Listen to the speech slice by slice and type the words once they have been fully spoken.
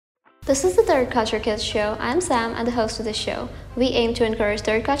This is the Third Culture Kids show. I'm Sam and the host of the show. We aim to encourage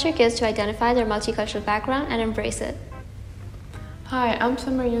third culture kids to identify their multicultural background and embrace it. Hi, I'm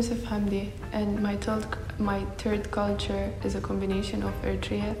Samar Hamdi, and my third culture is a combination of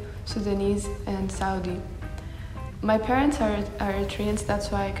Eritrea, Sudanese, and Saudi. My parents are Eritreans,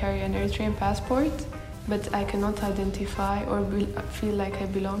 that's why I carry an Eritrean passport, but I cannot identify or feel like I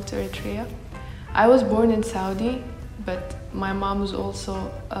belong to Eritrea. I was born in Saudi, but my mom is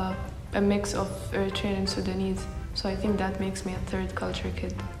also a mix of Eritrean and Sudanese, so I think that makes me a third culture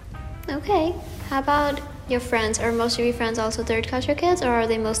kid. Okay, how about your friends? Are most of your friends also third culture kids, or are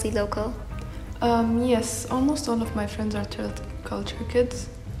they mostly local? Yes, almost all of my friends are third culture kids.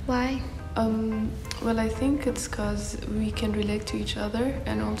 Why? Well, I think it's because we can relate to each other,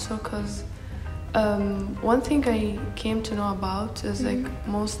 and also because one thing I came to know about is like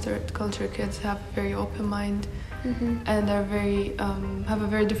most third culture kids have a very open mind and are very have a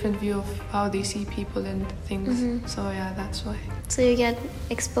very different view of how they see people and things. So yeah, that's why. So you get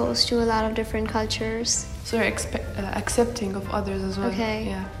exposed to a lot of different cultures. So you're accepting of others as well. Okay.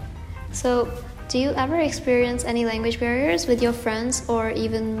 Yeah. So do you ever experience any language barriers with your friends or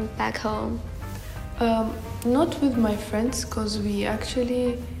even back home? Not with my friends, because we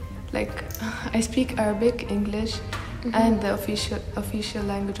actually, like, I speak Arabic, English, and the official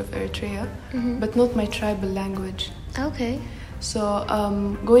language of Eritrea, but not my tribal language. Okay. So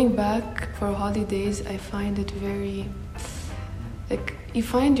going back for holidays, I find it very, like, you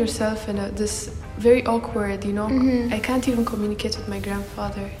find yourself in this very awkward, you know, I can't even communicate with my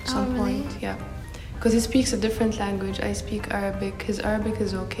grandfather at some point, yeah. Because he speaks a different language. I speak Arabic. His Arabic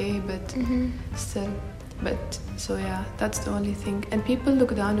is okay, but still. But so yeah, that's the only thing. And people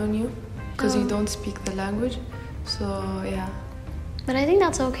look down on you because you don't speak the language. So yeah. But I think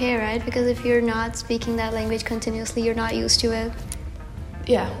that's okay, right? Because if you're not speaking that language continuously, you're not used to it.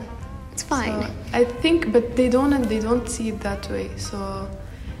 Yeah. It's fine. So I think, but they don't see it that way. So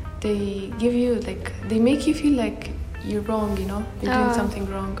they give you, like, they make you feel like you're wrong, you know? You're doing something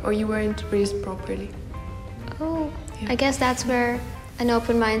wrong, or you weren't raised properly. Oh, yeah. I guess that's where an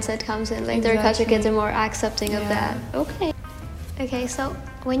open mindset comes in. Like, third culture kids are more accepting of that. Okay, so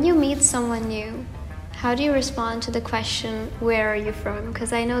when you meet someone new, how do you respond to the question, where are you from?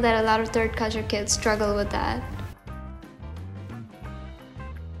 Because I know that a lot of third culture kids struggle with that.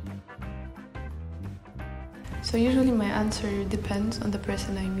 So usually my answer depends on the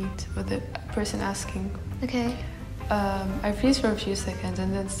person I meet, or the person asking. Okay. I freeze for a few seconds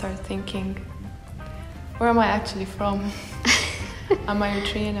and then start thinking, where am I actually from? Am I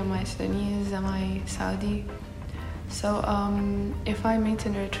Eritrean? Am I Sudanese? Am I Saudi? So if I meet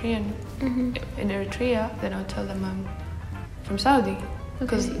an Eritrean in Eritrea, then I'll tell them I'm from Saudi.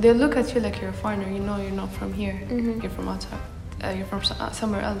 Because they'll look at you like you're a foreigner. You know you're not from here. You're from outside. You're from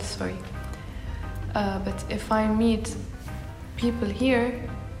somewhere else, sorry. But if I meet people here,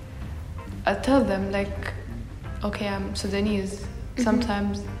 I tell them, like, okay, I'm Sudanese.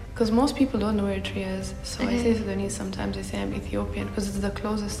 Sometimes, because most people don't know where Eritrea is, so I say Sudanese. Sometimes I say I'm Ethiopian, because it's the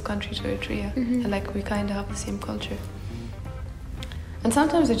closest country to Eritrea, and like we kind of have the same culture. And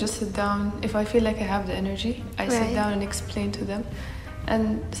sometimes I just sit down. If I feel like I have the energy, I sit down and explain to them.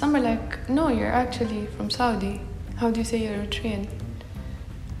 And some are like, no, you're actually from Saudi. How do you say you're Eritrean?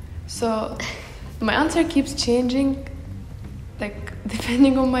 So my answer keeps changing, like,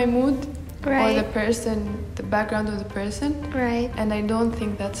 depending on my mood or the person, the background of the person. Right. And I don't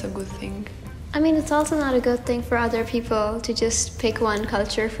think that's a good thing. I mean, it's also not a good thing for other people to just pick one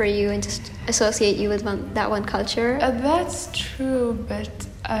culture for you and just associate you with that one culture. That's true, but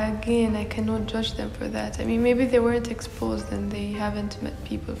again, I cannot judge them for that. I mean, maybe they weren't exposed and they haven't met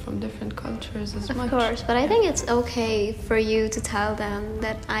people from different cultures as much. Of course, but I think it's okay for you to tell them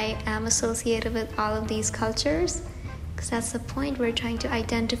that I am associated with all of these cultures, because that's the point. We're trying to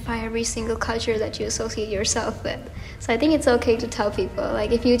identify every single culture that you associate yourself with. So I think it's okay to tell people.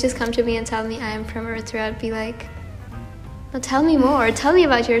 Like, if you just come to me and tell me I am from Eritrea, I'd be like, no, tell me more. Tell me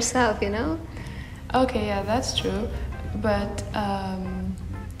about yourself, you know? Okay, yeah, that's true. But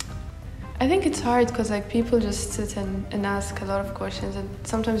I think it's hard because, like, people just sit and ask a lot of questions, and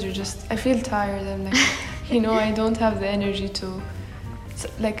sometimes I feel tired and, like, you know, I don't have the energy to,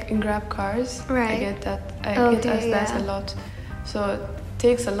 like, in Grab cars. I get that. I get asked that a lot. So it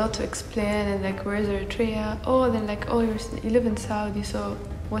takes a lot to explain, and, like, where's Eritrea? Oh, then, like, oh, you live in Saudi, so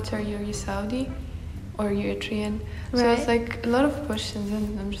what are you? Are you Saudi? Or are you Eritrean? So it's, like, a lot of questions,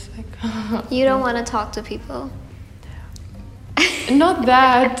 and I'm just like... You don't want to talk to people? Not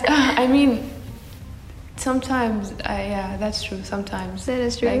that. I mean, sometimes, yeah, that's true. Sometimes. That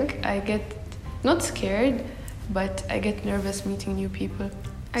is true. Like, I get not scared, but I get nervous meeting new people.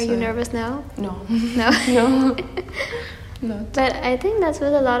 Are you nervous now? No. No? No. Not. But I think that's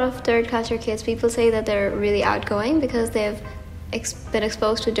with a lot of third culture kids. People say that they're really outgoing because they've been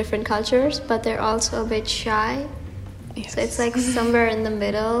exposed to different cultures, but they're also a bit shy. Yes. So it's like somewhere in the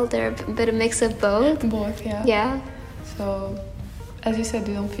middle. They're a bit of mix of both. Both, yeah. Yeah. So, as you said,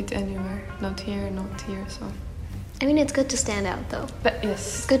 they don't fit anywhere. Not here, not here. So. I mean, it's good to stand out, though. But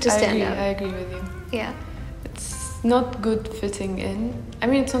yes, It's good to stand out. I agree with you. Yeah. It's not good fitting in. I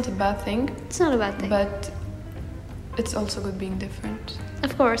mean, it's not a bad thing. It's not a bad thing. But it's also good being different.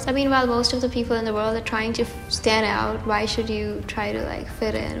 Of course. I mean, while most of the people in the world are trying to stand out, why should you try to like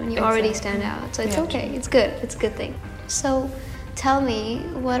fit in when you already stand out? So it's okay. It's good. It's a good thing. So tell me,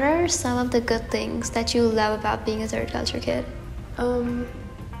 what are some of the good things that you love about being a third culture kid?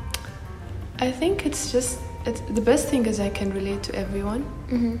 I think it's the best thing is I can relate to everyone.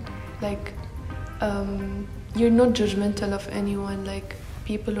 Mm-hmm. Like, you're not judgmental of anyone. Like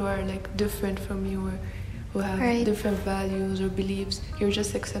people who are like different from you or who have different values or beliefs. You're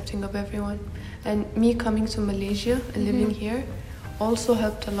just accepting of everyone. And me coming to Malaysia and living here also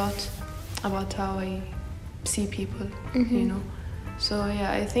helped a lot about how I see people. You know. So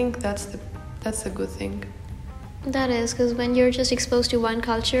yeah, I think that's a good thing. That is, because when you're just exposed to one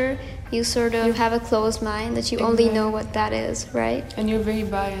culture, you sort of have a closed mind that you only know what that is, right? And you're very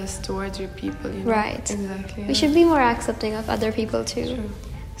biased towards your people, you know? Right. Exactly. We should be more accepting of other people too. True.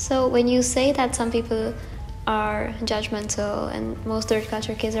 So when you say that some people are judgmental and most third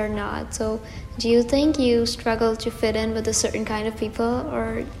culture kids are not, so do you think you struggle to fit in with a certain kind of people,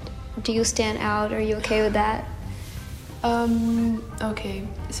 or do you stand out? Are you okay with that? Okay,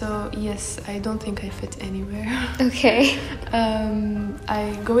 so yes, I don't think I fit anywhere. Okay.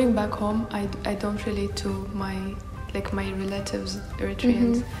 Going back home, I don't relate to my relatives,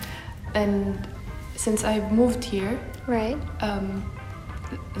 Eritreans, and since I moved here, right,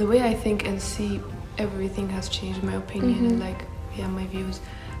 the way I think and see everything has changed, my opinion and my views.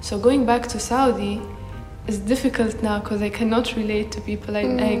 So going back to Saudi is difficult now because I cannot relate to people.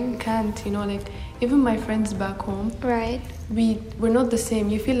 I can't, you know, like even my friends back home. Right. We're not the same.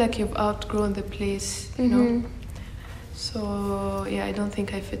 You feel like you've outgrown the place, you know. So yeah, I don't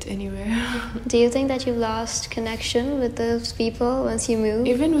think I fit anywhere. Do you think that you've lost connection with those people once you moved?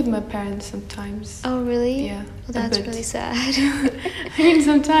 Even with my parents sometimes. Oh really? Yeah. Well, that's really sad. I mean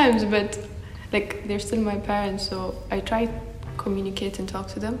sometimes, but like they're still my parents, so I try to communicate and talk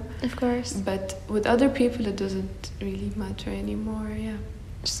to them. Of course. But with other people it doesn't really matter anymore, yeah.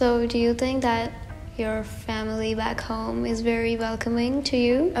 So do you think that your family back home is very welcoming to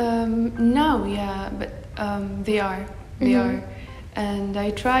you? Now, yeah, but they are. They are. And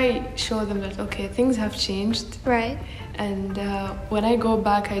I try show them that, okay, things have changed. Right. And when I go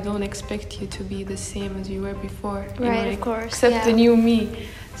back, I don't expect you to be the same as you were before. Right, you know, like, of course. Except the new me.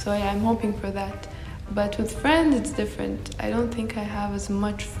 So yeah, I'm hoping for that. But with friends, it's different. I don't think I have as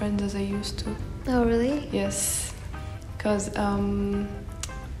much friends as I used to. Oh, really? Yes. Because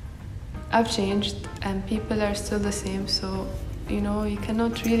I've changed and people are still the same. So, you know, you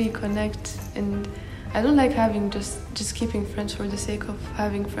cannot really connect. And I don't like having just keeping friends for the sake of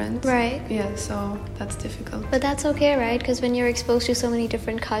having friends. Right. Yeah, so that's difficult. But that's okay, right? Because when you're exposed to so many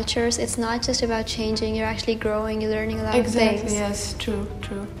different cultures, it's not just about changing. You're actually growing. You're learning a lot of things. Exactly, yes, true.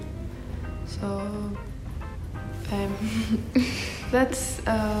 So, that's...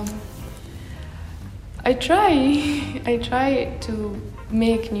 I try to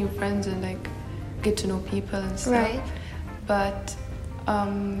make new friends and like get to know people and stuff. Right. But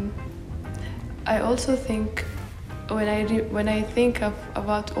I also think when I think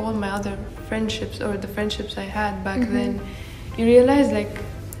about all my other friendships or the friendships I had back then, you realize like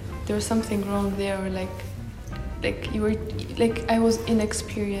there was something wrong there, or like you were like I was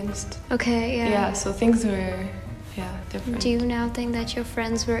inexperienced. Okay, yeah. Yeah, so things were different. Do you now think that your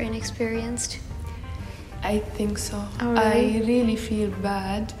friends were inexperienced? I think so. Oh, really? I really feel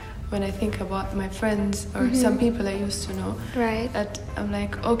bad when I think about my friends or some people I used to know. Right. That I'm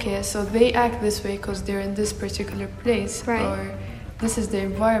like, okay, so they act this way because they're in this particular place, right, or this is the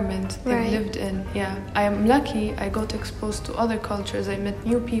environment they've lived in. Yeah, I am lucky. I got exposed to other cultures. I met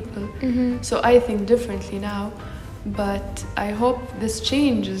new people. So I think differently now. But I hope this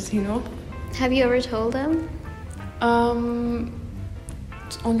changes, you know. Have you ever told them?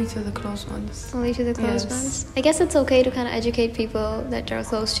 Only to the close ones. Only to the close ones? I guess it's okay to kind of educate people that are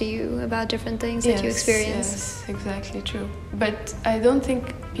close to you about different things that you experience. Yes, exactly, true. But I don't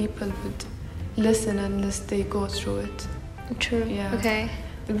think people would listen unless they go through it. True, yeah. Okay.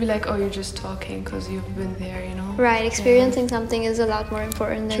 They'd be like, oh, you're just talking because you've been there, you know? Right, experiencing something is a lot more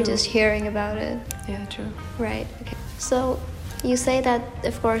important than just hearing about it. Yeah, true. Right, okay. So, You say that,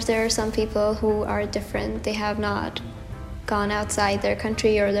 of course, there are some people who are different. They have not gone outside their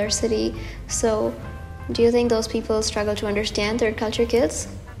country or their city. So, do you think those people struggle to understand third culture kids?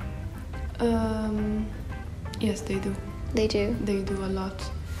 Yes, they do. They do. They do a lot.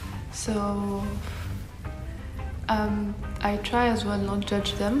 So I try as well not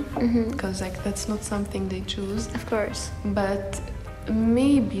judge them, because like that's not something they choose. Of course. But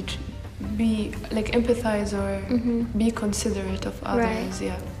maybe be like empathize or be considerate of others. Right.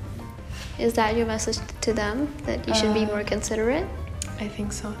 Yeah. Is that your message to them, that you should be more considerate? I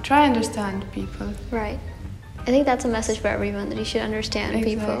think so. Try understand people. Right. I think that's a message for everyone, that you should understand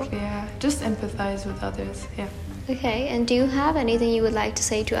people. Exactly, yeah. Just empathize with others, yeah. Okay, and do you have anything you would like to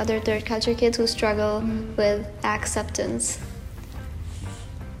say to other third culture kids who struggle with acceptance?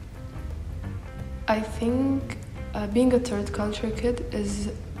 I think being a third culture kid is,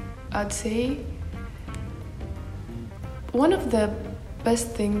 I'd say, one of the best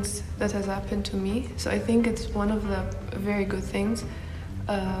things that has happened to me. So I think it's one of the very good things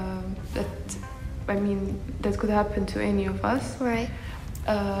that could happen to any of us. Right.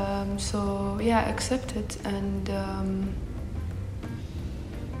 So yeah, accept it and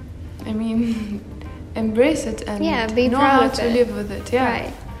embrace it and be know proud how of to it. live with it. Yeah.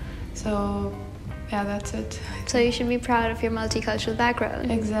 Right. So yeah, that's it. So you should be proud of your multicultural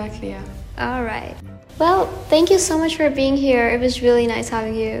background. Exactly. Yeah. All right. Well, thank you so much for being here. It was really nice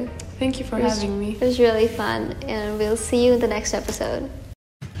having you. Thank you for having me. It was really fun, and we'll see you in the next episode.